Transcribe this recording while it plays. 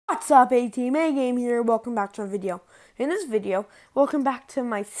What's up, A-Team? A-Game here. Welcome back to my video. In this video, welcome back to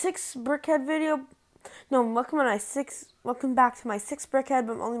my 6th brickhead video. No, welcome back to my 6th brickhead,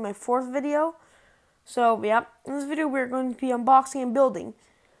 but only my 4th video. So, yeah, in this video we're going to be unboxing and building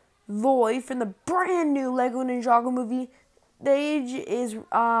Lloyd from the brand new Lego Ninjago movie. The age is,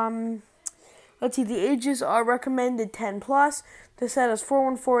 let's see, the ages are recommended 10+. The set is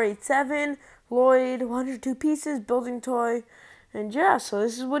 41487. Lloyd, 102 pieces, building toy. And yeah, so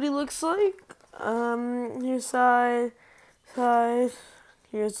this is what he looks like. Here's side.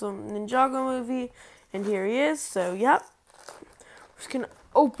 Here's the Ninjago movie. And here he is. So, yep. We're just going to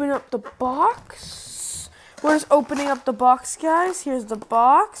open up the box. We're just opening up the box, guys. Here's the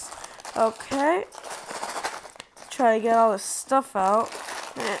box. Okay. Try to get all this stuff out.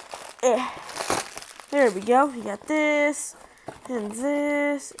 There we go. We got this. And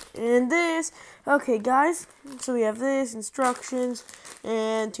this, and this. Okay, guys, so we have this, instructions,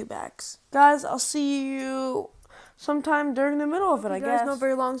 and 2 bags. Guys, I'll see you sometime during the middle of it, I guess. Not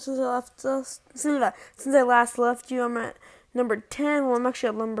very long since I last left you. I'm at number 10. Well, I'm actually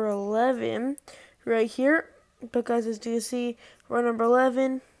at number 11 right here. But, guys, as you see, we're at number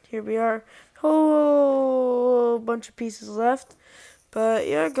 11. Here we are. Whole bunch of pieces left. But,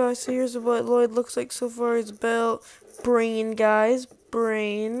 yeah, guys, so here's what Lloyd looks like so far. His belt. Brain, guys.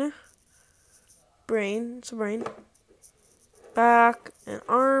 Brain. It's a brain. Back and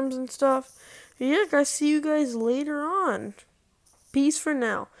arms and stuff. Yeah, guys, see you guys later on. Peace for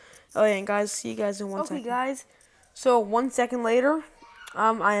now. Oh, yeah, and guys, see you guys in 1 second. Okay, guys. So, 1 second later,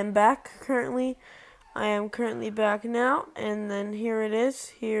 I am back currently. I am currently back now. And then here it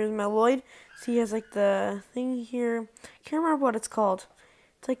is. Here's my Lloyd. See, he has, like, the thing here. Can't remember what it's called.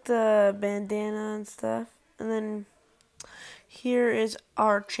 It's like the bandana and stuff. And then here is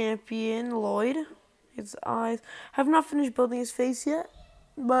our champion, Lloyd. His eyes. I have not finished building his face yet,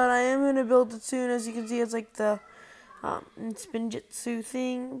 but I am going to build it soon. As you can see, it's like the spinjitzu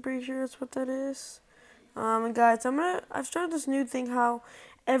thing. I'm pretty sure that's what that is. And guys, I've started this new thing how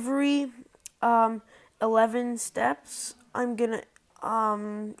every 11 steps I'm gonna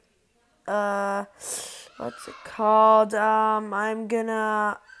what's it called? I'm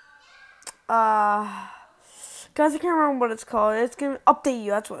gonna guys, I can't remember what it's called. It's going to update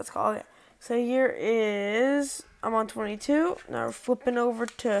you. That's what it's called. Okay. So here is, I'm on 22. Now we're flipping over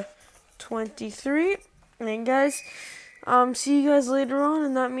to 23. And guys, see you guys later on.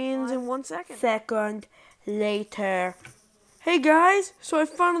 And that means in 1 second. Second later. Hey guys, so I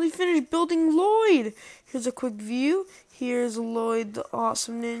finally finished building Lloyd. Here's a quick view. Here's Lloyd, the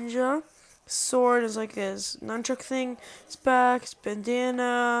awesome ninja. Sword is like his nunchuck thing. His back, his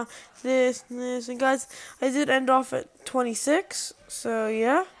bandana, this and this. And guys, I did end off at 26. So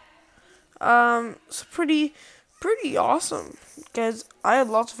yeah. So pretty awesome. Guys, I had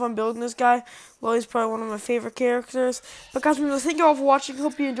lots of fun building this guy. Lloyd's probably one of my favorite characters. But guys, thank you all for watching.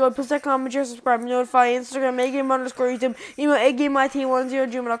 Hope you enjoyed. Please like, comment, share, subscribe, and notify. Instagram, agame_YouTube. Email,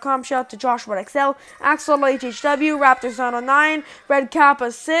 agameit10@gmail.com. Shout out to Joshua.xl, Axel HHW, Raptors909, Red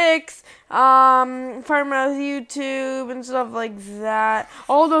Kappa 6, Fireman YouTube, and stuff like that.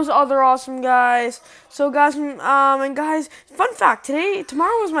 All those other awesome guys. So guys, and guys, fun fact,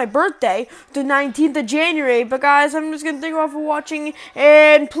 tomorrow was my birthday, the 19th of January. But guys, I'm just gonna thank you all for watching,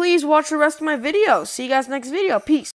 and please watch the rest of my videos. See you guys next video. Peace.